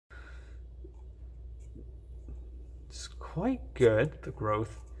quite good, the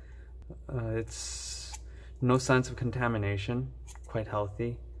growth. It's no signs of contamination, quite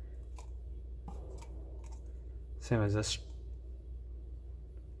healthy. Same as this.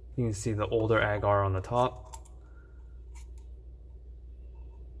 You can see the older agar on the top.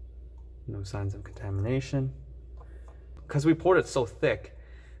 No signs of contamination. Because we poured it so thick,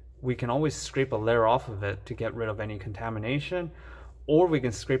 we can always scrape a layer off of it to get rid of any contamination, or we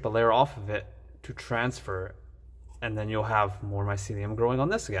can scrape a layer off of it to transfer it, and then you'll have more mycelium growing on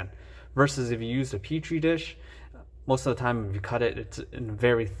this again. Versus if you used a petri dish, most of the time if you cut it, it's in a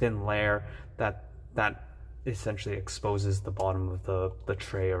very thin layer that essentially exposes the bottom of the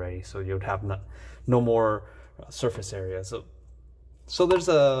tray already, so you'd have no more surface area. So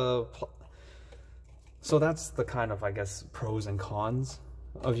that's the kind of, I guess, pros and cons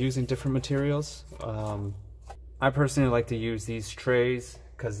of using different materials. I personally like to use these trays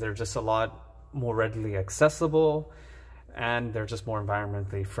because they're just a lot more readily accessible, and they're just more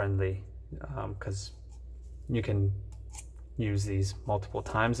environmentally friendly because you can use these multiple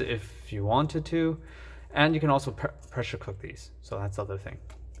times if you wanted to, and you can also pressure cook these, so that's the other thing.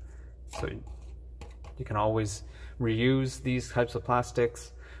 So you can always reuse these types of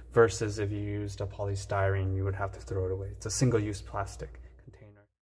plastics, versus if you used a polystyrene, you would have to throw it away. It's a single-use plastic.